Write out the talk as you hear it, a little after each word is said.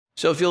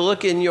So if you'll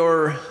look in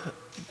your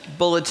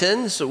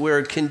bulletins,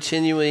 we're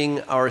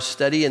continuing our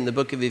study in the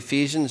book of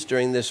Ephesians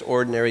during this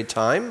ordinary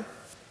time.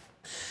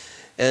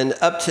 And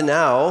up to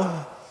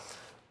now,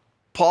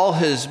 Paul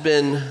has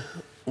been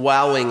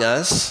wowing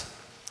us,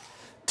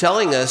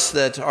 telling us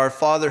that our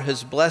Father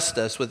has blessed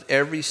us with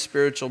every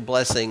spiritual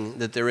blessing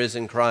that there is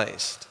in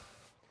Christ,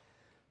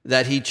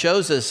 that he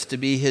chose us to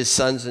be his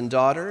sons and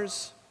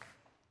daughters,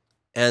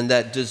 and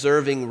that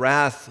deserving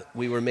wrath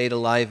we were made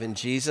alive in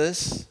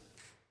Jesus,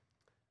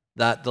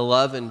 that the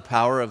love and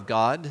power of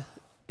God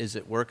is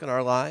at work in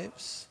our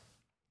lives,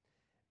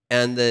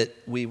 and that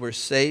we were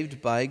saved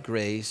by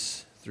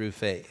grace through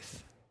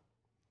faith.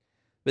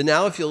 But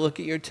now if you look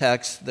at your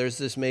text, there's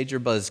this major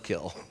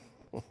buzzkill.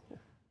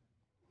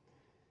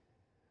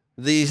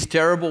 These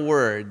terrible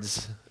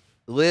words,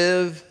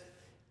 live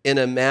in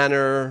a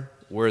manner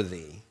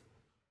worthy.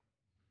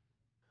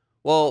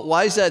 Well,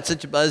 why is that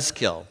such a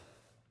buzzkill?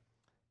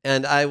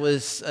 And I've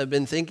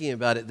been thinking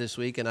about it this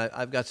week, and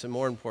I've got some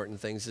more important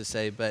things to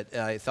say, but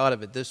I thought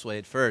of it this way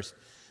at first.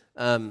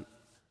 Have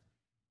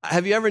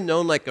you ever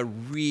known like a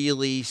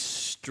really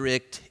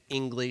strict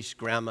English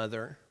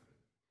grandmother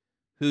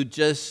who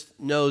just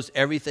knows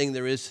everything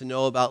there is to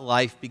know about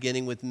life,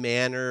 beginning with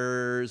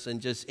manners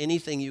and just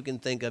anything you can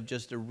think of,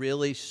 just a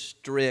really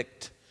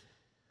strict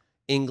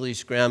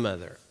English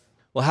grandmother?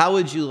 Well, how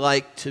would you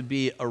like to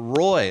be a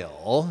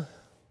royal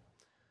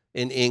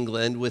in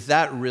England with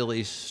that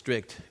really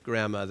strict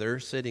grandmother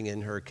sitting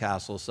in her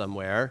castle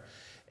somewhere,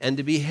 and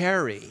to be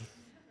Harry?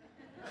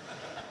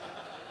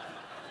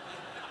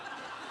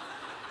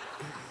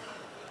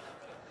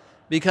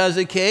 Because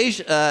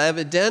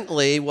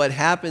evidently what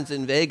happens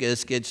in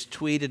Vegas gets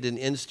tweeted and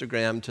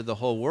Instagrammed to the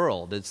whole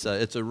world. It's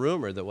a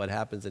rumor that what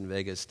happens in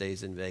Vegas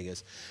stays in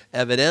Vegas,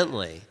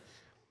 evidently.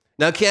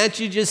 Now, can't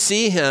you just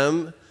see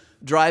him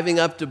driving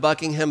up to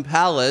Buckingham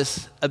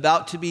Palace,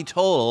 about to be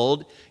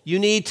told, you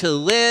need to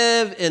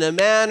live in a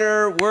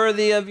manner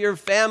worthy of your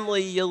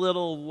family, you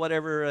little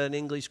whatever an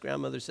English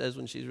grandmother says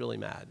when she's really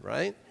mad,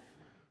 right?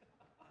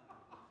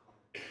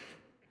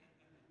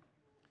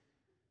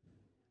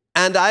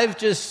 And I've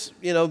just,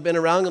 been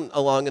around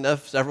long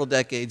enough, several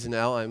decades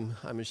now,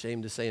 I'm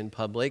ashamed to say in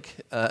public,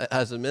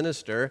 as a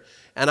minister,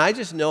 and I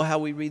just know how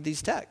we read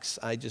these texts.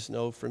 I just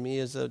know, for me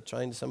as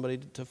trying somebody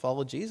to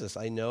follow Jesus,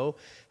 I know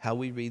how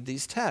we read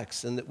these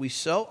texts, and that we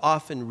so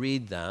often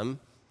read them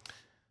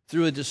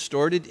through a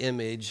distorted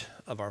image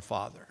of our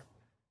Father.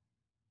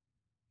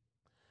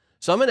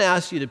 So I'm going to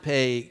ask you to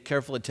pay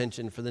careful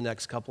attention for the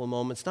next couple of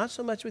moments, not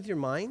so much with your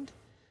mind,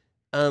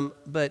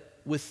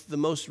 but with the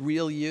most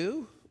real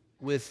you,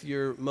 with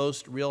your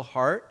most real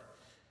heart,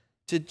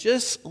 to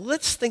just,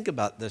 let's think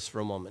about this for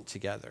a moment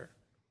together.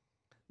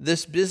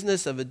 This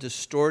business of a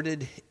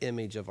distorted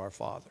image of our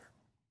Father.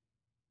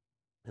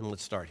 And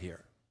let's start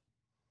here.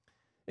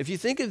 If you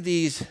think of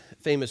these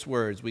famous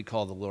words we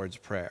call the Lord's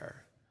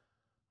Prayer,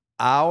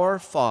 our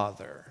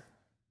Father,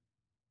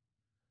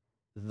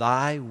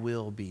 thy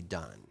will be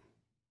done.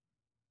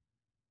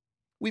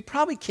 We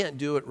probably can't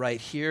do it right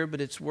here, but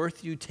it's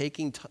worth you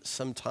taking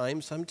some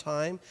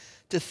time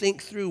to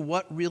think through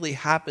what really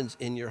happens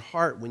in your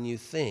heart when you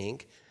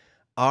think,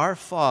 our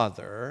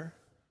Father,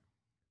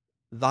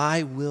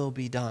 thy will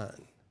be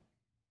done.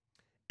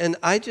 And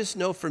I just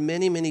know for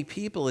many, many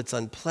people it's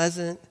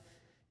unpleasant,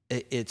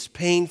 it's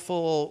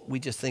painful. We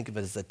just think of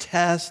it as a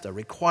test, a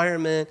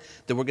requirement,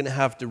 that we're going to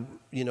have to,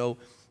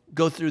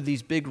 go through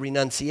these big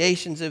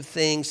renunciations of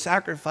things,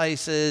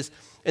 sacrifices,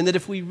 and that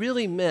if we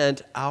really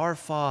meant, our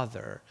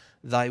Father,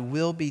 thy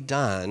will be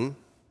done,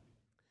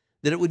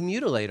 that it would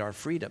mutilate our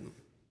freedom,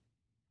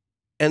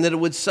 and that it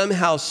would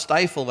somehow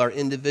stifle our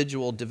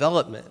individual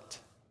development.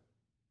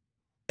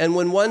 And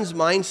when one's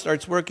mind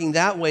starts working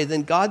that way,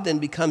 then God then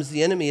becomes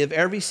the enemy of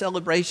every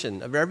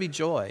celebration, of every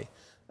joy,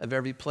 of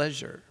every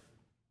pleasure.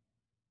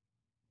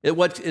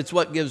 It's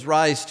what gives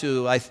rise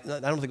to, I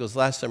don't think it was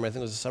last summer, I think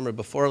it was the summer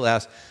before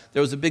last,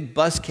 there was a big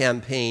bus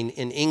campaign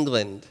in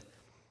England.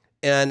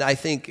 And I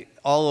think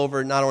all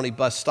over, not only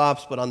bus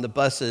stops, but on the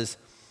buses,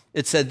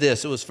 it said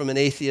this. It was from an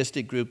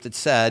atheistic group that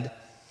said,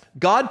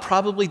 God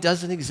probably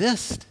doesn't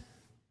exist.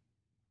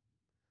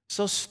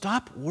 So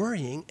stop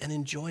worrying and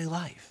enjoy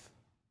life.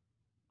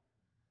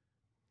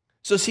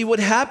 So see, what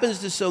happens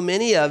to so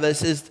many of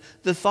us is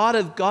the thought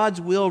of God's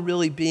will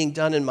really being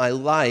done in my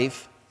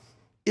life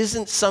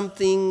isn't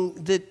something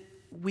that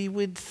we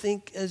would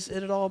think as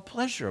at all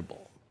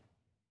pleasurable.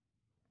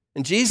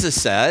 And Jesus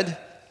said,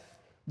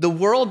 the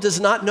world does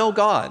not know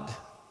God.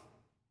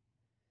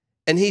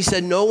 And he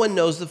said, no one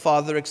knows the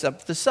Father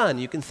except the Son.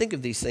 You can think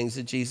of these things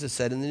that Jesus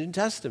said in the New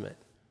Testament.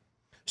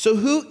 So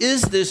who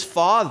is this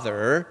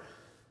Father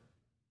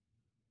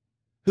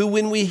who,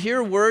 when we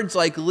hear words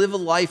like live a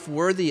life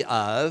worthy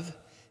of,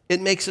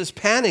 it makes us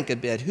panic a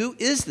bit? Who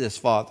is this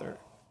Father?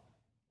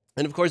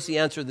 And of course, the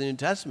answer of the New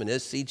Testament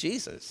is see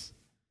Jesus.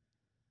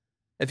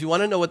 If you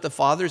want to know what the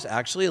Father's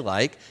actually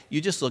like,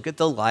 you just look at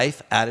the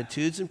life,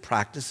 attitudes, and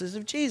practices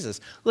of Jesus.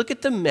 Look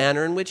at the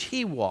manner in which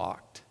he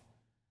walked.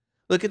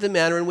 Look at the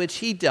manner in which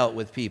he dealt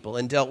with people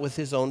and dealt with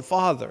his own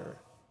Father.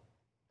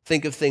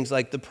 Think of things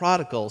like the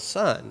prodigal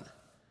son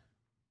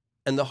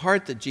and the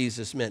heart that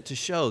Jesus meant to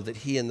show that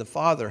he and the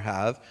Father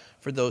have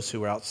for those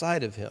who are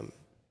outside of him.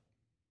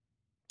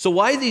 So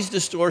why these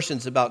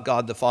distortions about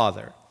God the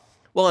Father?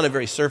 Well, on a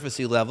very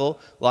surfacey level,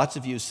 lots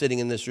of you sitting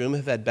in this room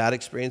have had bad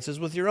experiences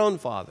with your own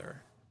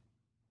father.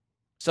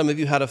 Some of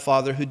you had a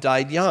father who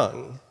died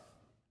young.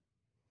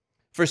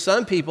 For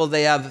some people,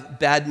 they have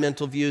bad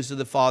mental views of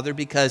the Father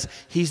because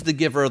he's the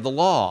giver of the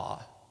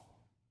law.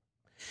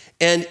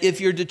 And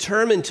if you're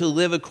determined to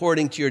live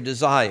according to your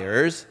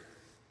desires,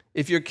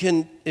 if you're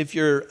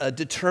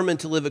determined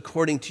to live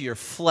according to your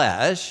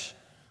flesh,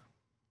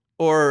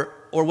 or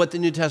what the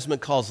New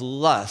Testament calls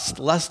lust.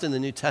 Lust in the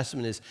New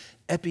Testament is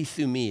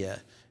epithumia.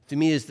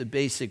 Thumia is the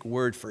basic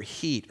word for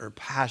heat or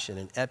passion,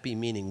 and epi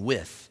meaning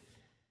with.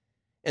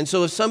 And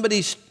so if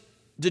somebody's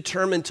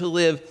determined to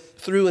live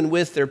through and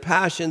with their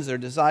passions, their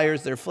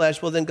desires, their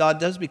flesh, well, then God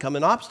does become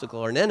an obstacle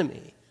or an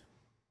enemy.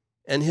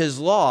 And his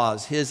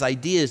laws, his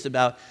ideas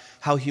about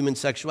how human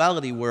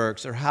sexuality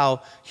works or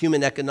how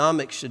human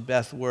economics should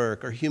best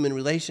work or human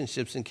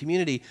relationships and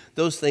community,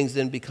 those things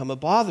then become a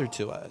bother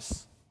to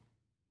us.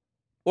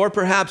 Or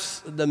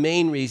perhaps the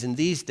main reason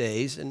these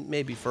days, and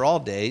maybe for all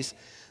days,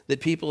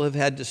 that people have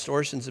had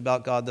distortions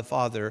about God the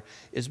Father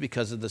is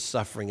because of the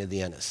suffering of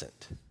the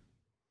innocent.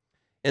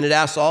 And it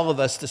asks all of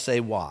us to say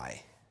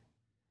why.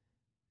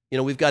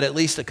 We've got at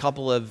least a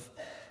couple of,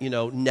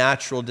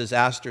 natural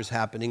disasters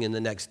happening in the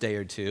next day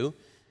or two,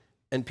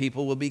 and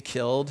people will be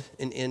killed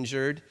and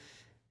injured,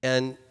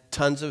 and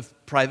tons of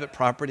private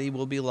property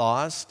will be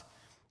lost.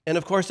 And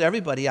of course,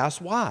 everybody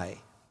asks why.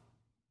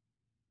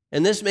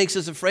 And this makes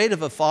us afraid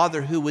of a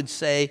father who would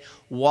say,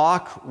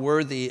 walk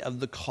worthy of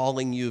the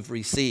calling you've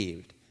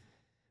received.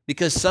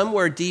 Because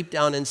somewhere deep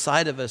down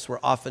inside of us, we're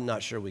often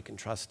not sure we can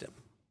trust him.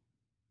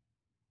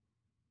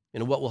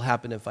 What will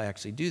happen if I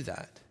actually do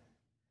that?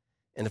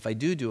 And if I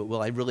do it,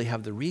 will I really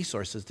have the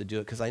resources to do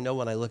it? Because I know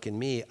when I look in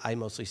me, I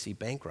mostly see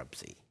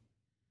bankruptcy.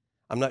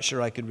 I'm not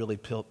sure I could really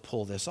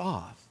pull this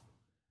off.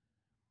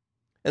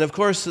 And of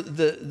course,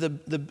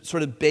 the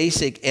sort of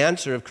basic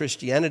answer of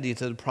Christianity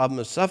to the problem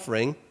of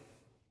suffering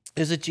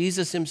is that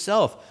Jesus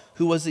himself,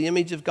 who was the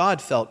image of God,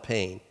 felt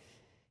pain.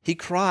 He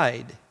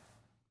cried.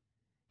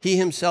 He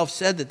himself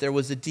said that there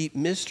was a deep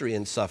mystery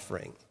in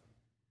suffering.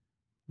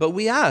 But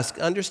we ask,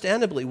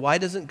 understandably, why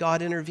doesn't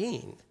God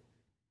intervene?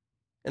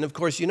 And of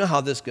course, you know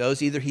how this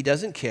goes. Either he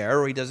doesn't care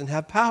or he doesn't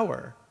have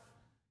power.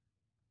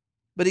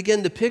 But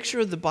again, the picture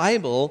of the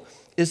Bible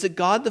is that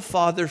God the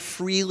Father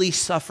freely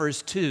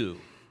suffers too.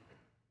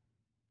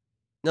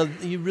 Now,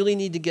 you really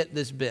need to get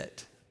this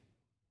bit.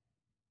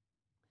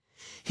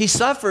 He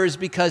suffers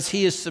because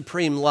he is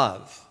supreme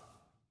love.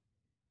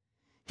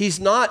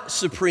 He's not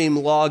supreme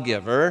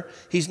lawgiver.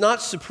 He's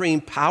not supreme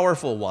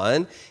powerful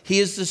one. He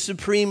is the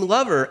supreme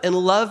lover, and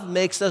love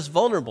makes us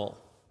vulnerable.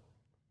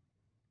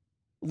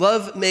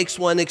 Love makes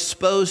one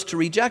exposed to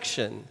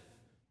rejection.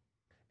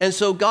 And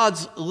so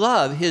God's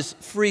love, his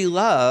free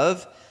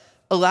love,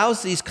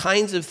 allows these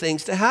kinds of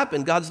things to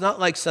happen. God's not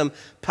like some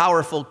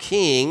powerful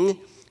king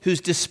who's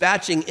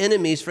dispatching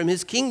enemies from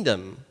his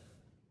kingdom.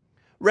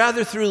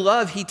 Rather, through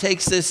love, he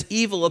takes this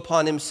evil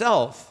upon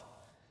himself,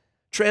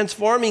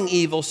 transforming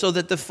evil so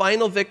that the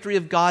final victory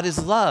of God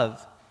is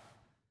love.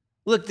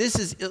 Look, this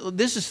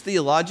is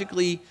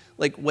theologically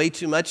like way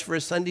too much for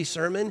a Sunday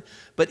sermon,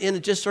 but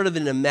in just sort of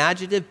an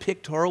imaginative,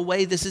 pictorial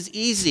way, this is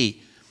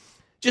easy.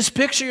 Just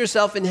picture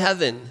yourself in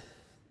heaven.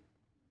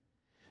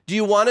 Do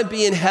you want to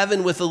be in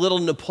heaven with a little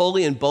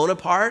Napoleon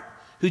Bonaparte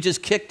who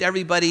just kicked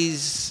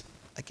everybody's,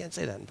 I can't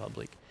say that in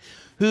public,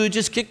 who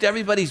just kicked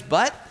everybody's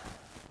butt?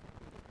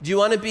 Do you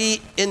want to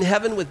be in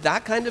heaven with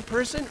that kind of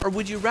person? Or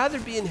would you rather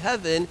be in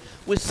heaven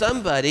with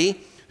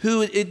somebody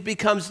who it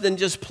becomes then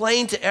just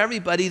plain to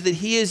everybody that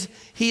he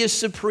is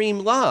supreme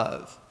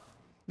love,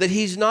 that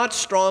he's not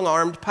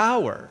strong-armed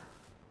power?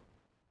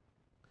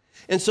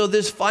 And so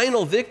this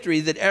final victory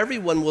that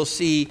everyone will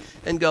see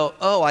and go,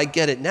 oh, I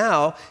get it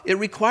now, it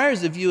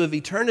requires a view of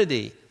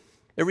eternity.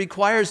 It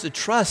requires a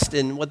trust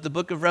in what the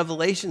book of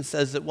Revelation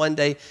says, that one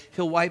day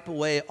he'll wipe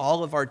away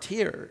all of our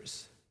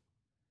tears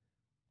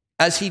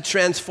as he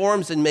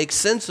transforms and makes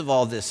sense of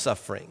all this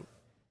suffering.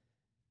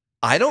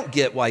 I don't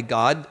get why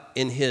God,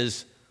 in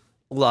his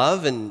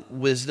love and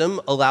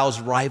wisdom, allows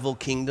rival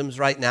kingdoms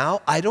right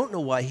now. I don't know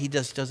why he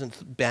just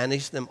doesn't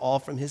banish them all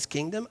from his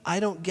kingdom.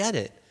 I don't get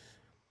it.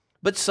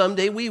 But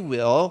someday we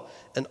will,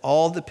 and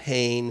all the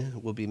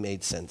pain will be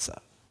made sense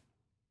of.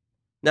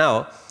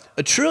 Now,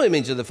 a true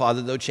image of the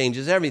Father, though,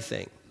 changes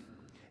everything.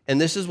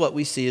 And this is what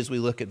we see as we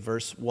look at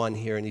verse 1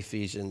 here in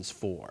Ephesians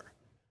 4.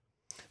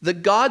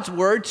 That God's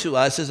word to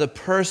us is a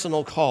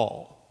personal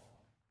call.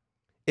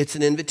 It's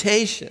an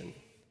invitation.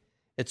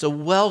 It's a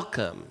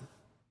welcome.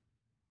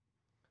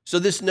 So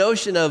this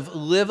notion of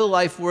live a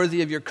life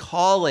worthy of your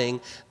calling,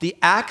 the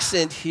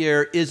accent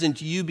here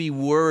isn't you be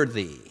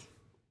worthy.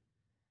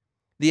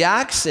 The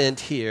accent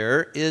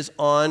here is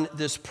on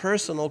this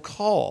personal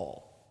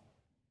call,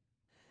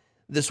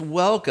 this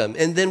welcome.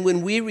 And then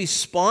when we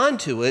respond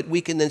to it,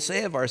 we can then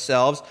say of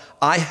ourselves,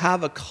 I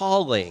have a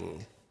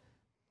calling.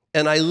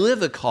 and I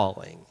live a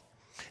calling.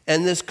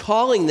 And this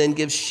calling then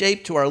gives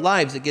shape to our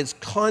lives. It gives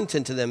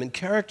content to them and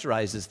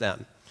characterizes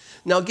them.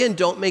 Now, again,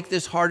 don't make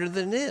this harder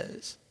than it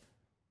is.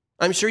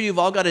 I'm sure you've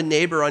all got a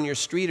neighbor on your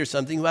street or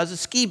something who has a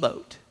ski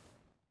boat.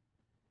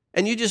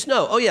 And you just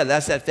know, oh yeah,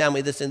 that's that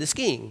family that's into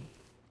skiing.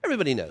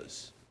 Everybody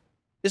knows.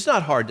 It's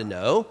not hard to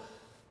know.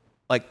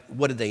 Like,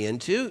 what are they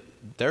into?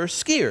 They're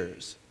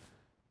skiers.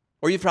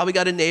 Or you've probably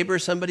got a neighbor,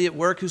 somebody at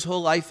work whose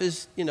whole life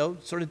is,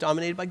 sort of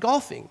dominated by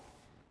golfing.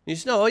 You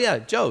just know, oh yeah,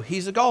 Joe,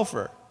 he's a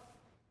golfer.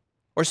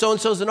 Or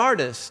so-and-so's an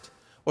artist.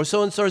 Or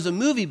so-and-so is a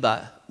movie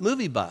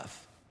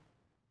buff.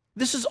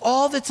 This is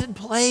all that's in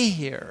play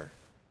here.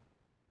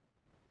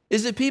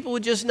 Is that people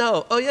would just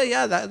know, oh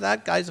yeah,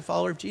 that guy's a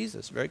follower of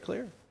Jesus. Very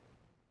clear.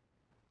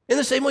 In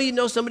the same way you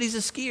know somebody's a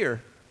skier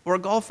or a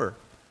golfer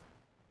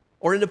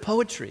or into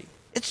poetry.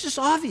 It's just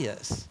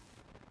obvious.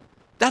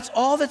 That's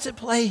all that's at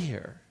play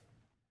here.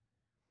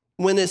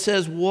 When it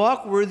says,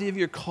 walk worthy of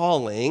your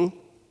calling,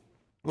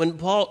 when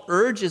Paul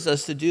urges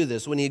us to do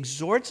this, when he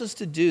exhorts us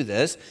to do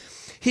this,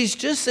 he's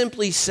just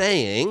simply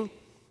saying,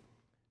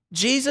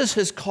 Jesus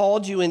has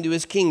called you into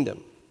his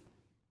kingdom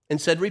and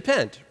said,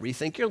 repent,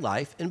 rethink your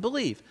life, and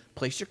believe.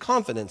 Place your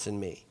confidence in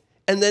me,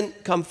 and then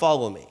come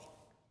follow me.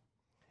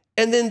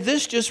 And then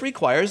this just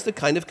requires the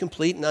kind of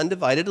complete and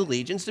undivided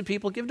allegiance that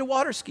people give to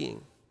water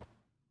skiing.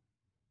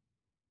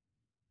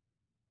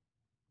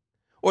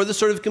 Or the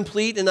sort of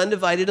complete and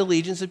undivided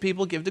allegiance that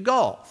people give to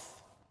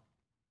golf.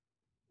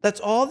 That's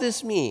all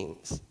this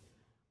means.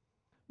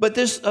 But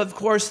this, of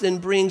course, then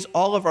brings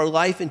all of our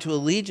life into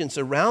allegiance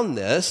around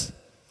this,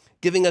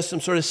 giving us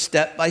some sort of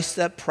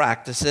step-by-step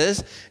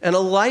practices and a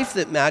life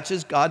that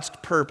matches God's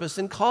purpose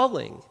and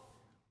calling.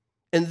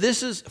 And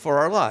this is for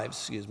our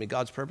lives,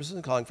 God's purpose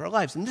and calling for our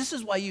lives. And this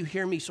is why you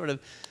hear me sort of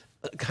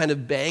kind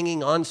of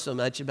banging on so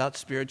much about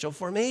spiritual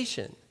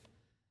formation.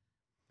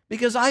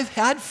 Because I've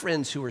had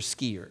friends who are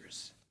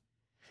skiers,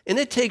 and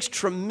it takes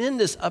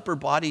tremendous upper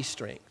body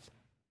strength.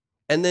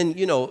 And then,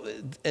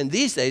 and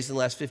these days, in the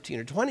last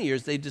 15 or 20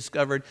 years, they've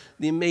discovered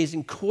the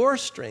amazing core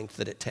strength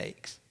that it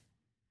takes.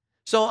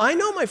 So I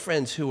know my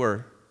friends who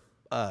are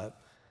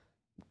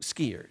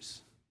skiers,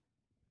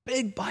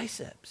 big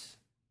biceps,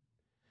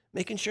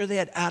 making sure they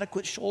had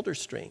adequate shoulder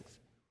strength,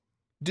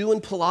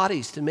 doing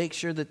Pilates to make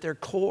sure that their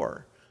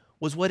core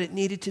was what it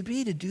needed to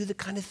be to do the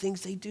kind of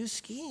things they do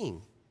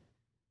skiing.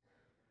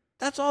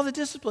 That's all the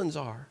disciplines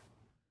are.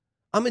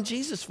 I'm a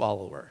Jesus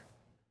follower.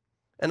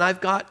 And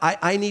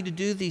I need to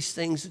do these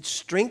things that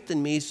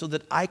strengthen me so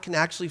that I can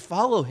actually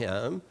follow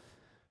him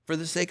for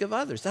the sake of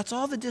others. That's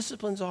all the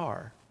disciplines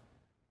are.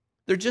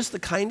 They're just the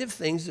kind of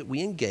things that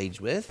we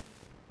engage with.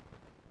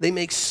 They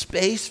make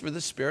space for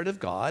the Spirit of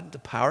God, the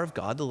power of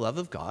God, the love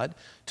of God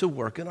to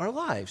work in our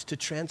lives, to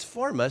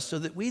transform us so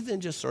that we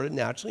then just sort of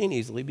naturally and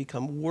easily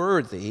become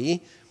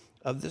worthy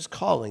of this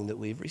calling that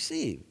we've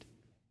received.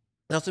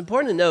 Now, it's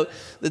important to note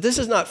that this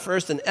is not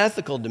first an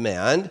ethical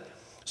demand,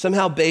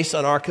 somehow based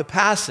on our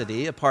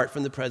capacity apart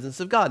from the presence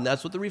of God. And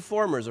that's what the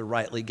reformers are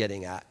rightly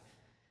getting at.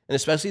 And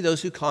especially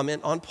those who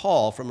comment on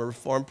Paul from a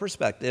reformed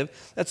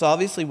perspective, that's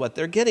obviously what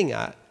they're getting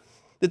at.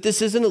 That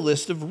this isn't a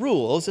list of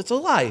rules, it's a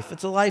life,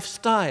 it's a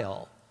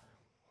lifestyle.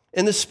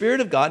 And the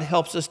Spirit of God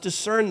helps us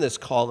discern this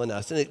call in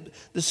us. And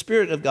the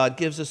Spirit of God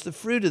gives us the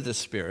fruit of the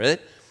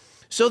Spirit.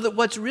 So that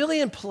what's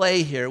really in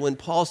play here when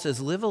Paul says,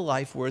 live a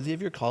life worthy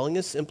of your calling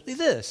is simply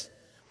this.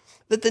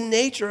 That the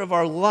nature of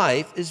our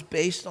life is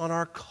based on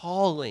our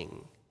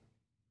calling.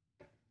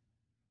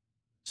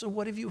 So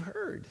what have you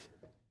heard?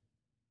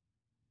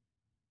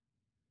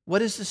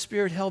 What has the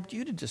Spirit helped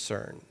you to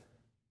discern?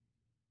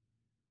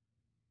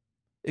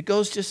 It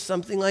goes just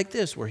something like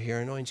this. We're here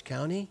in Orange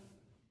County.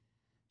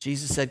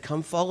 Jesus said,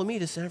 come follow me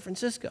to San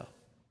Francisco,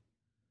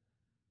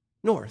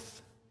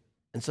 north.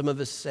 And some of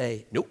us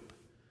say, nope,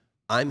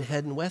 I'm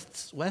heading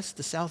west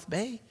to South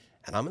Bay,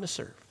 and I'm going to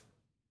serve.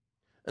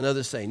 And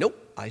others say,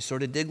 nope, I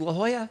sort of dig La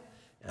Jolla,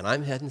 and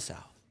I'm heading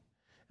south.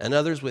 And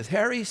others with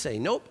Harry say,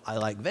 nope, I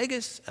like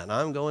Vegas, and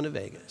I'm going to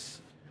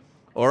Vegas.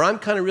 Or I'm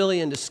kind of really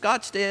into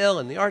Scottsdale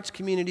and the arts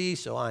community,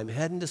 so I'm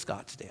heading to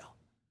Scottsdale.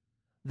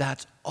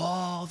 That's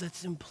all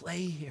that's in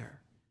play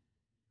here.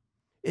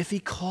 If he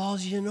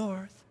calls you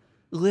north,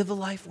 live a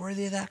life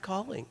worthy of that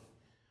calling.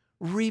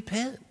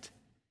 Repent.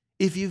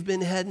 If you've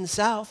been heading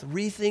south,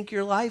 rethink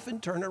your life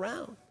and turn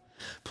around.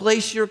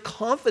 Place your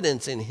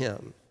confidence in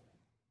him.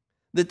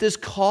 That this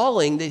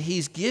calling that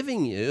he's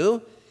giving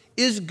you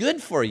is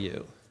good for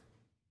you.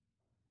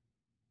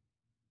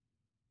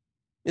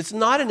 It's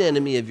not an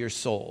enemy of your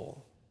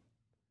soul.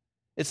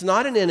 It's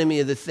not an enemy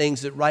of the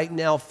things that right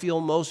now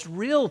feel most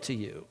real to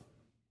you.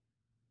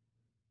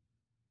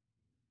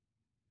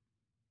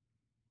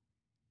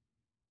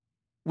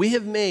 We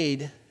have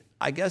made,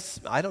 I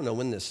don't know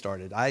when this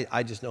started.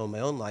 I just know in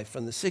my own life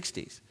from the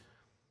 60s.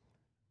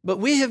 But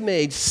we have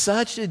made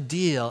such a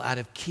deal out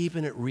of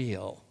keeping it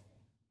real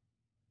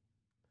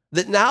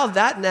that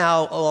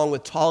now, along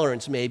with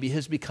tolerance maybe,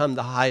 has become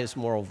the highest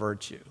moral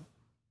virtue.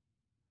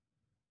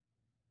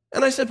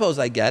 And I suppose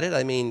I get it.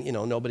 I mean,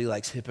 nobody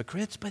likes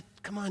hypocrites, but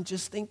come on,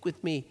 just think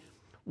with me.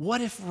 what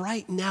if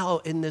right now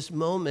in this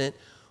moment,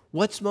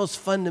 what's most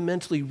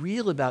fundamentally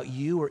real about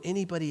you or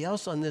anybody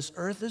else on this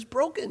earth is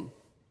broken?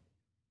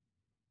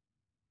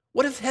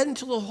 What if heading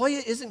to La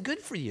Jolla isn't good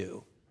for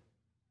you?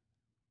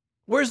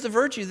 Where's the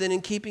virtue then in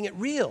keeping it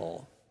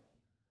real?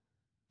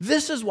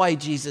 This is why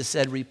Jesus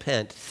said,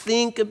 repent.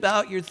 Think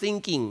about your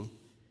thinking,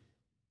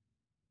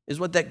 is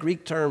what that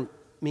Greek term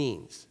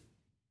means.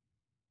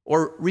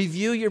 Or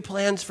review your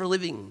plans for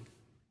living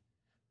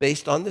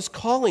based on this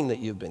calling that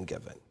you've been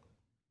given,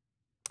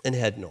 and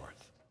head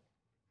north.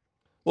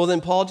 Well,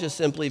 then Paul just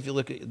simply, if you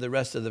look at the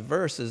rest of the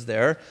verses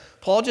there,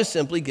 Paul just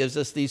simply gives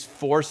us these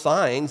 4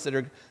 signs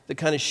that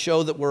kind of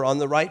show that we're on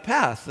the right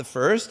path. The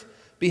first,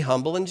 be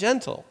humble and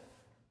gentle.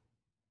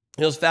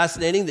 You know, it's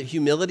fascinating that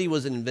humility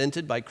was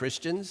invented by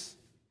Christians.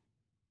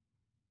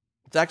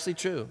 It's actually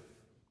true.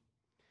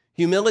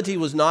 Humility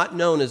was not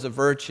known as a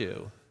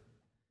virtue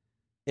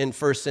in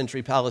first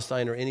century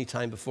Palestine or any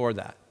time before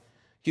that.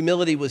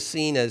 Humility was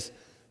seen as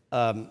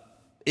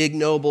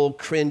ignoble,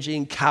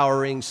 cringing,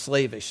 cowering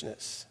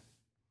slavishness.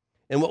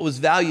 And what was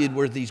valued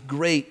were these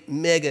great,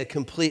 mega,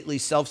 completely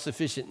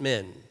self-sufficient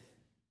men.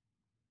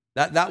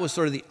 That was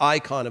sort of the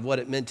icon of what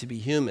it meant to be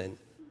human.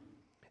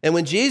 And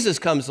when Jesus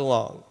comes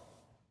along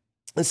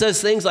and says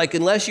things like,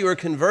 unless you are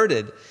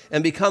converted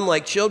and become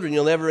like children,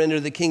 you'll never enter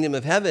the kingdom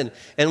of heaven.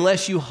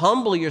 Unless you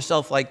humble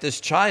yourself like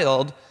this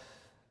child,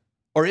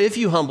 or if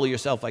you humble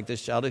yourself like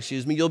this child,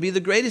 you'll be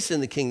the greatest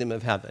in the kingdom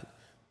of heaven.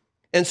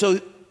 And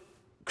so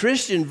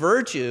Christian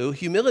virtue,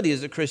 humility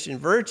as a Christian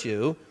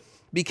virtue,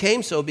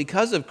 became so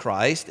because of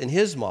Christ and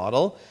his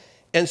model.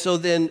 And so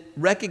then,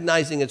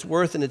 recognizing its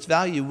worth and its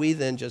value, we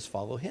then just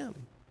follow him.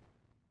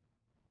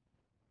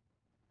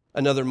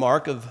 Another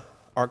mark of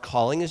our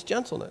calling is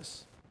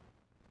gentleness.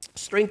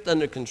 Strength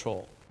under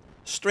control.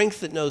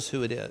 Strength that knows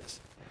who it is.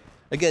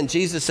 Again,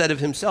 Jesus said of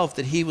himself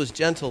that he was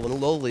gentle and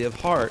lowly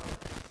of heart.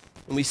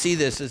 And we see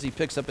this as he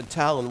picks up a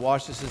towel and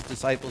washes his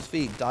disciples'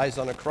 feet, dies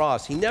on a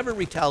cross. He never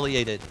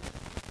retaliated.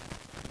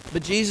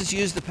 But Jesus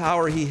used the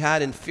power he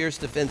had in fierce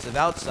defense of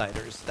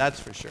outsiders, that's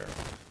for sure.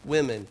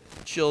 Women,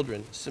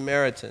 children,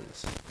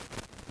 Samaritans,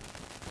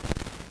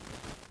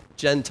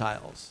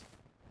 Gentiles.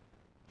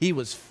 He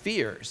was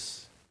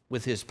fierce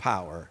with his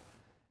power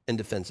in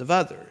defense of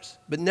others,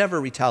 but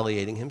never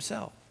retaliating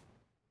himself.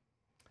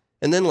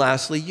 And then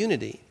lastly,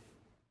 unity.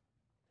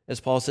 As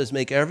Paul says,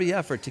 make every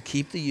effort to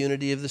keep the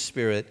unity of the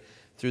Spirit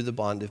through the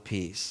bond of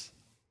peace.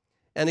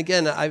 And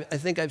again, I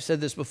think I've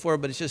said this before,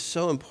 but it's just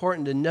so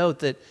important to note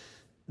that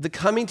the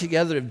coming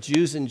together of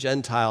Jews and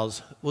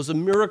Gentiles was a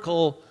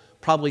miracle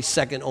probably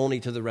second only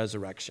to the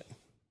resurrection.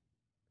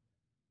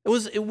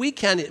 We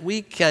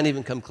can't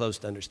even come close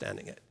to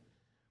understanding it.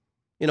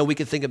 You know, we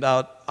could think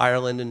about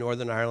Ireland and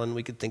Northern Ireland.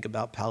 We could think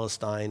about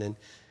Palestine and,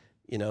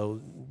 you know,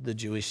 the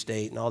Jewish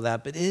state and all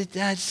that. But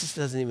that just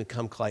doesn't even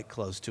come quite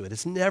close to it.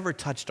 It's never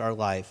touched our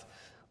life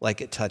like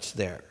it touched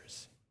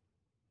theirs.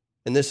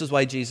 And this is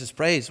why Jesus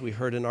prays. We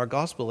heard in our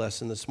gospel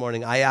lesson this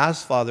morning, I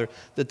ask, Father,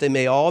 that they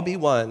may all be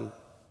one,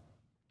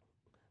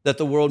 that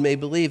the world may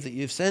believe that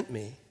you've sent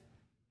me.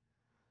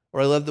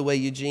 Or I love the way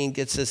Eugene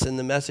gets this in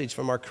the message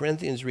from our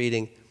Corinthians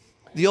reading.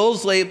 The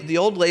old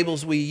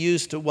labels we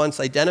used to once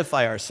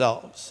identify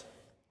ourselves,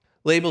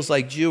 labels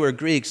like Jew or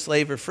Greek,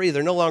 slave or free,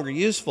 they're no longer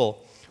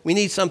useful. We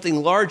need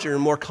something larger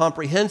and more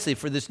comprehensive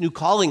for this new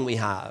calling we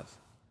have.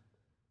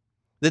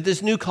 That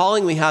this new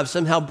calling we have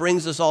somehow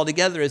brings us all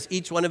together. As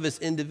each one of us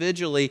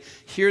individually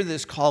hear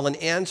this call and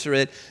answer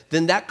it,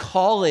 then that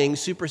calling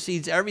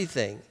supersedes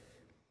everything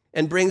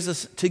and brings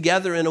us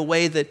together in a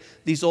way that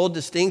these old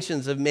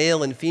distinctions of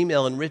male and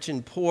female and rich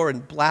and poor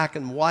and black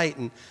and white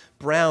and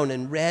brown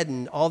and red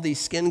and all these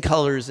skin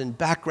colors and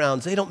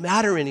backgrounds, they don't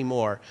matter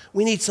anymore.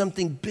 We need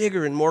something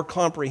bigger and more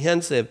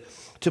comprehensive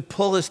to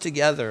pull us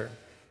together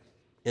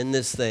in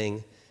this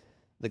thing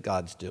that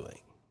God's doing.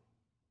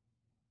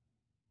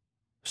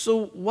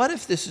 So what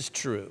if this is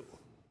true?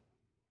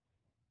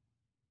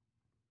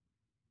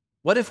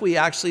 What if we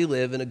actually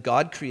live in a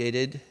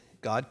God-created,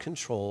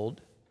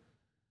 God-controlled,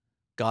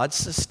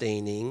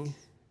 God-sustaining,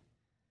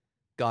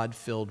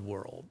 God-filled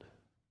world?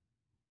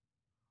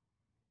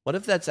 What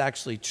if that's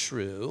actually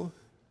true?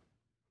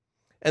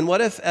 And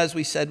what if, as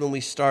we said when we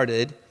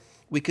started,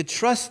 we could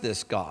trust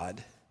this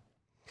God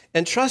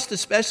and trust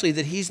especially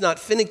that he's not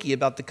finicky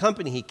about the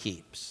company he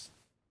keeps?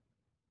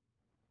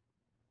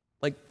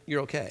 Like,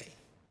 you're okay.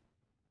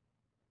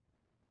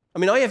 I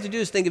mean, all you have to do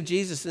is think of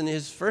Jesus and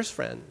his first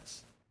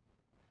friends.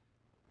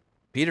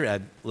 Peter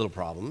had little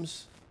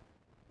problems.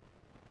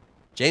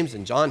 James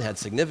and John had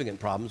significant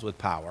problems with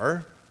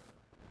power.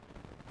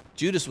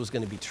 Judas was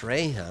going to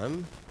betray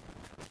him.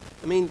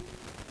 I mean,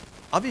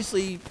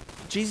 obviously,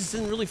 Jesus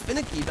isn't really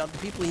finicky about the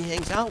people he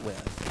hangs out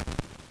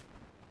with,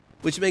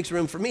 which makes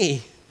room for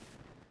me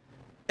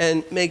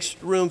and makes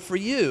room for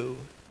you.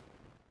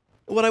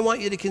 What I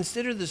want you to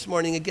consider this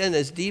morning, again,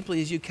 as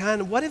deeply as you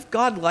can, what if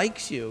God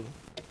likes you?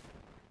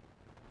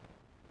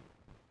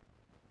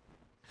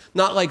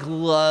 Not like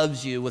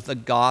loves you with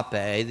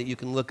agape that you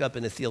can look up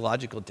in a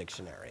theological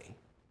dictionary.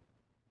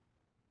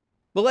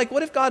 But like,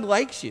 what if God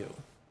likes you?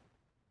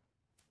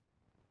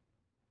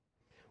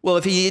 Well,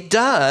 if he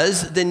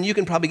does, then you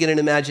can probably get an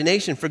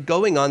imagination for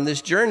going on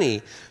this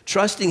journey,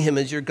 trusting him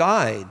as your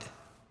guide.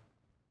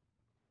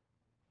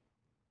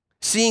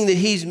 Seeing that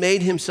he's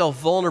made himself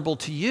vulnerable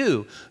to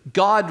you,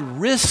 God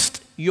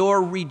risked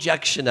your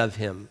rejection of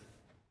him.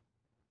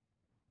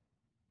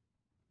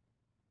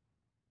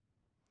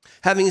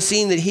 Having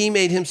seen that he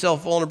made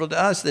himself vulnerable to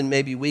us, then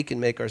maybe we can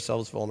make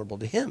ourselves vulnerable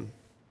to him.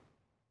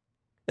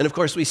 And of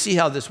course, we see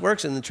how this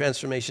works in the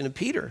transformation of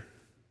Peter.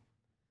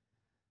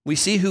 We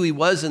see who he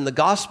was in the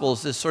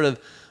Gospels, this sort of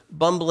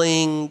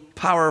bumbling,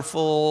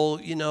 powerful,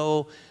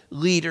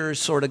 leader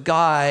sort of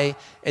guy.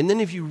 And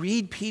then if you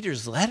read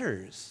Peter's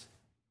letters,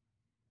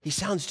 he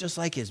sounds just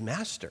like his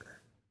master.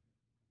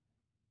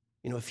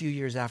 A few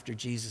years after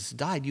Jesus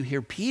died, you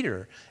hear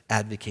Peter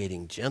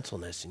advocating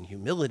gentleness and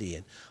humility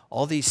and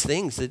all these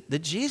things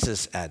that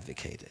Jesus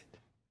advocated.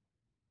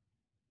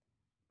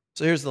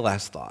 So here's the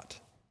last thought.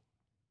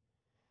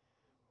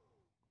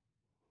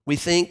 We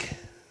think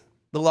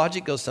the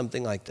logic goes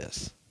something like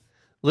this.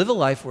 Live a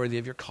life worthy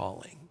of your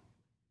calling.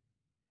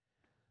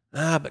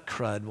 But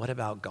crud, what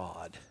about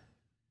God?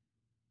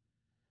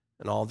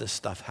 And all this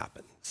stuff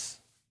happens.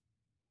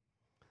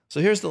 So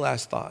here's the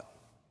last thought.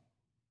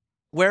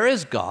 Where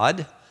is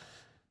God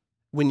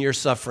when you're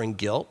suffering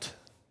guilt?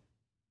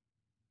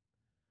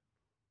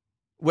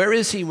 Where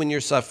is he when you're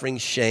suffering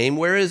shame?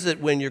 Where is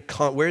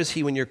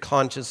he when your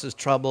conscience is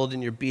troubled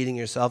and you're beating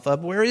yourself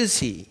up? Where is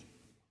he?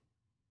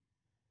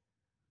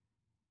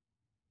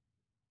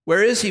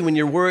 Where is he when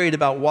you're worried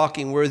about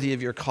walking worthy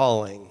of your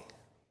calling?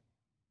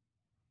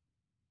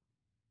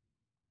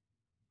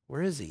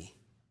 Where is he?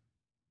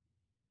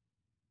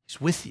 He's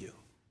with you.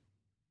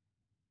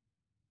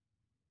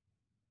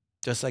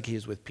 Just like he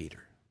is with Peter.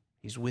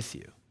 He's with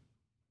you.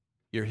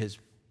 You're his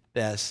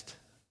best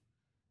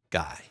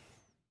guy.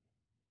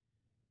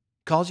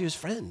 He calls you his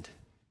friend.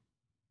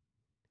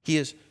 He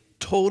is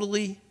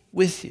totally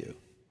with you,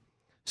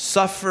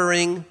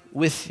 suffering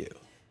with you,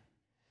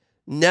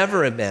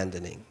 never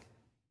abandoning.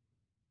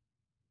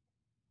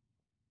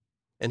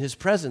 And his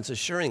presence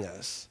assuring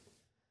us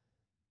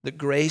that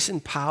grace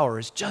and power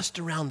is just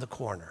around the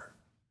corner.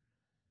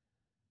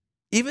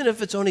 Even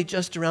if it's only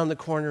just around the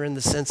corner in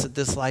the sense that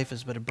this life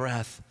is but a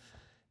breath,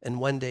 and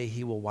one day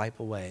he will wipe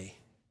away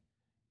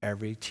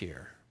every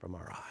tear from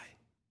our eye.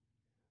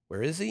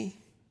 Where is he?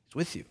 He's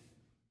with you,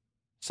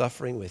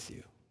 suffering with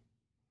you,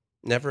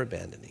 never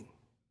abandoning,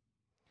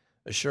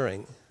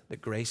 assuring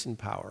that grace and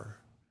power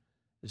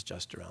is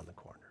just around the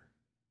corner.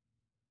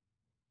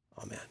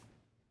 Amen.